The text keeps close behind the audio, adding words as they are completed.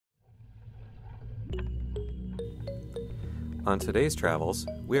On today's travels,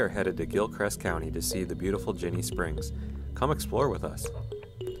 we are headed to Gilchrist County to see the beautiful Ginnie Springs. Come explore with us.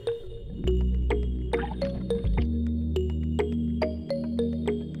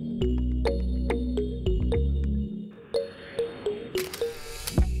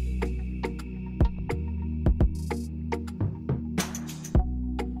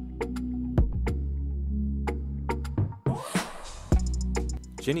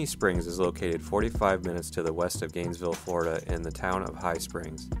 Ginnie Springs is located 45 minutes to the west of Gainesville, Florida, in the town of High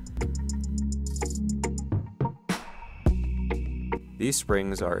Springs. These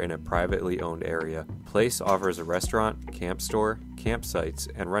springs are in a privately owned area. The place offers a restaurant, camp store, campsites,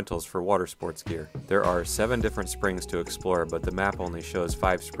 and rentals for water sports gear. There are 7 different springs to explore, but the map only shows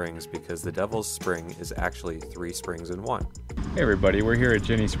 5 springs because the Devil's Spring is actually 3 springs in 1. Hey everybody, we're here at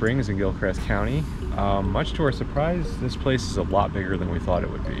Ginnie Springs in Gilchrist County. Much to our surprise, this place is a lot bigger than we thought it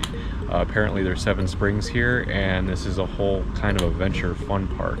would be. Apparently there's 7 springs here, and this is a whole kind of adventure fun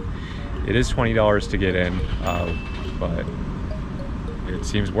park. It is $20 to get in, but it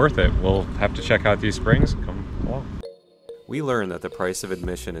seems worth it. We'll have to check out these springs. Come along. We learned that the price of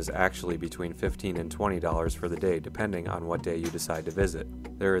admission is actually between $15 and $20 for the day, depending on what day you decide to visit.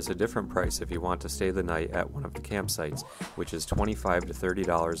 There is a different price if you want to stay the night at one of the campsites, which is $25 to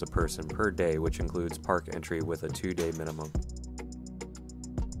 $30 a person per day, which includes park entry with a 2-day minimum.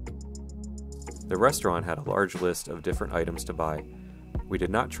 The restaurant had a large list of different items to buy. We did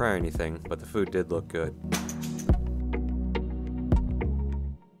not try anything, but the food did look good.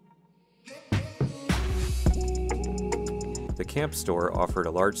 The camp store offered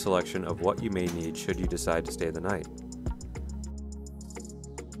a large selection of what you may need should you decide to stay the night.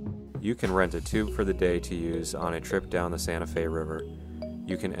 You can rent a tube for the day to use on a trip down the Sante Fe River.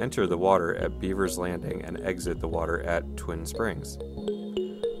 You can enter the water at Beaver's Landing and exit the water at Twin Springs.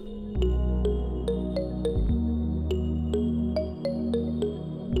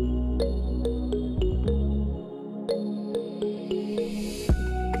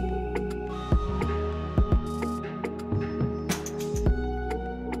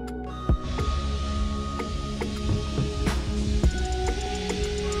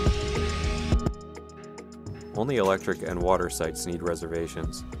 Only electric and water sites need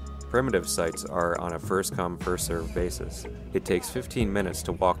reservations. Primitive sites are on a first-come, first-served basis. It takes 15 minutes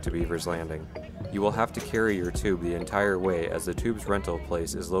to walk to Beaver's Landing. You will have to carry your tube the entire way as the tube's rental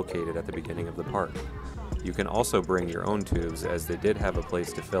place is located at the beginning of the park. You can also bring your own tubes as they did have a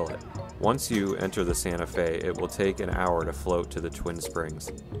place to fill it. Once you enter the Sante Fe, it will take an hour to float to the Twin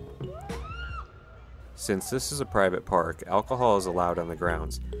Springs. Since this is a private park, alcohol is allowed on the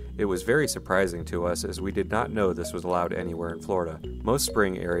grounds. It was very surprising to us as we did not know this was allowed anywhere in Florida. Most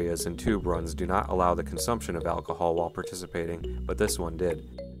spring areas and tube runs do not allow the consumption of alcohol while participating, but this one did.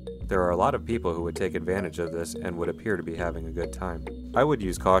 There are a lot of people who would take advantage of this and would appear to be having a good time. I would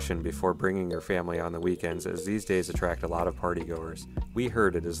use caution before bringing your family on the weekends, as these days attract a lot of partygoers. We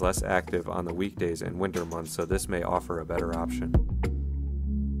heard it is less active on the weekdays and winter months, so this may offer a better option.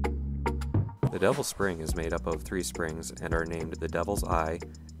 The Devil's Spring is made up of 3 springs and are named the Devil's Eye,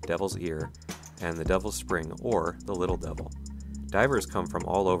 Devil's Ear, and the Devil's Spring, or the Little Devil. Divers come from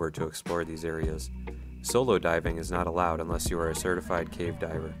all over to explore these areas. Solo diving is not allowed unless you are a certified cave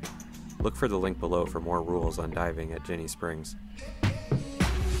diver. Look for the link below for more rules on diving at Ginnie Springs.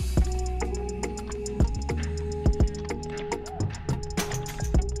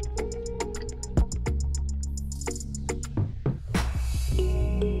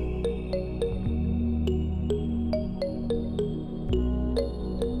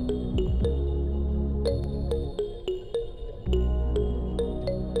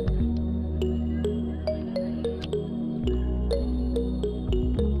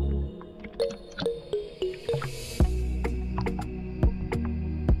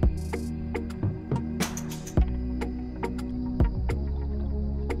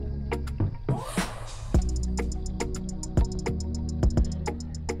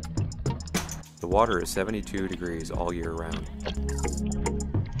 The water is 72 degrees all year round.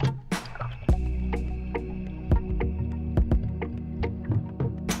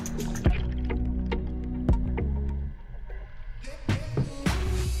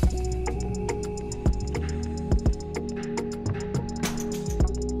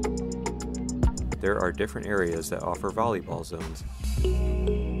 There are different areas that offer volleyball zones.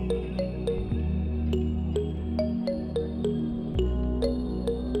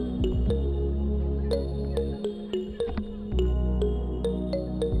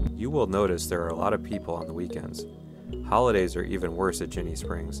 You will notice there are a lot of people on the weekends. Holidays are even worse at Ginnie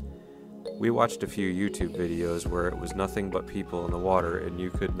Springs. We watched a few YouTube videos where it was nothing but people in the water and you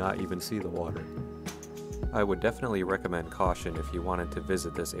could not even see the water. I would definitely recommend caution if you wanted to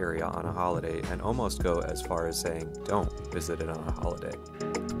visit this area on a holiday, and almost go as far as saying don't visit it on a holiday.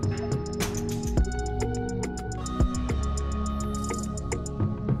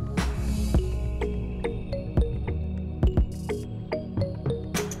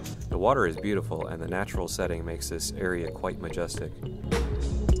 The water is beautiful, and the natural setting makes this area quite majestic.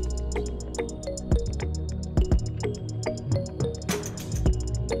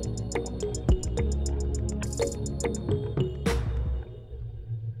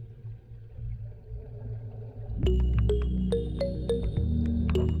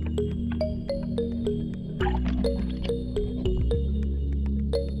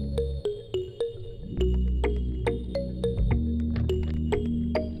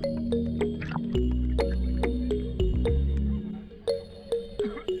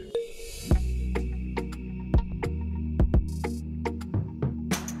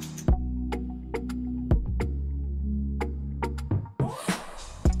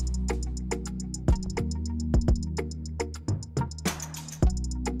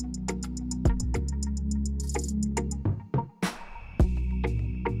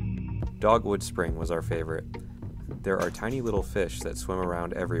 Dogwood Spring was our favorite. There are tiny little fish that swim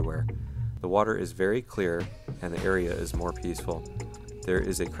around everywhere. The water is very clear and the area is more peaceful. There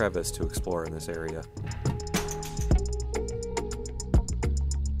is a crevice to explore in this area.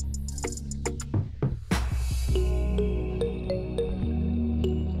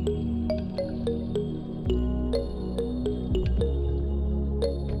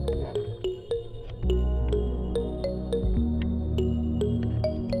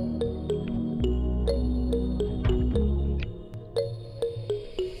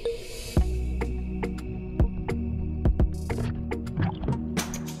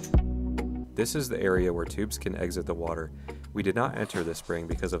 This is the area where tubes can exit the water. We did not enter this spring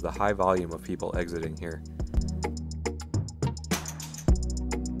because of the high volume of people exiting here.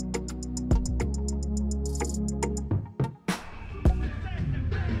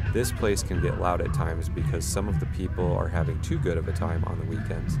 This place can get loud at times because some of the people are having too good of a time on the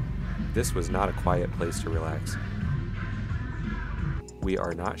weekends. This was not a quiet place to relax. We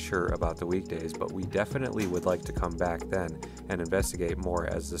are not sure about the weekdays, but we definitely would like to come back then and investigate more,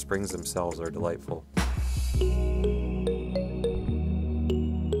 as the springs themselves are delightful.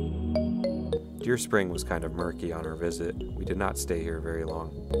 Deer Spring was kind of murky on our visit. We did not stay here very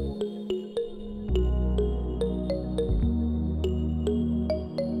long.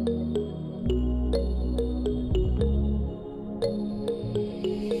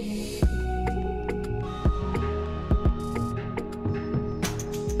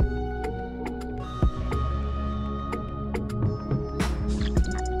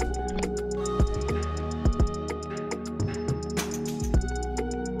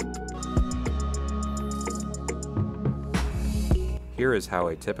 Here is how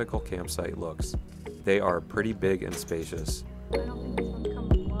a typical campsite looks. They are pretty big and spacious. I don't think this one's come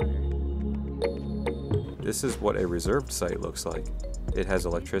with water. This is what a reserved site looks like. It has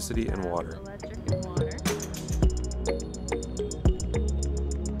electricity and water. Electric and water.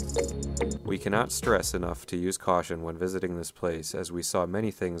 We cannot stress enough to use caution when visiting this place, as we saw many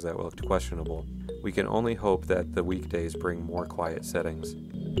things that looked questionable. We can only hope that the weekdays bring more quiet settings.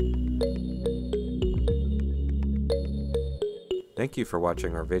 Thank you for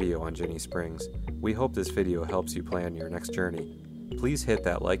watching our video on Ginnie Springs. We hope this video helps you plan your next journey. Please hit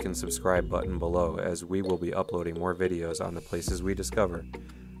that like and subscribe button below, as we will be uploading more videos on the places we discover.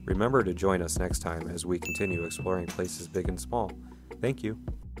 Remember to join us next time as we continue exploring places big and small. Thank you.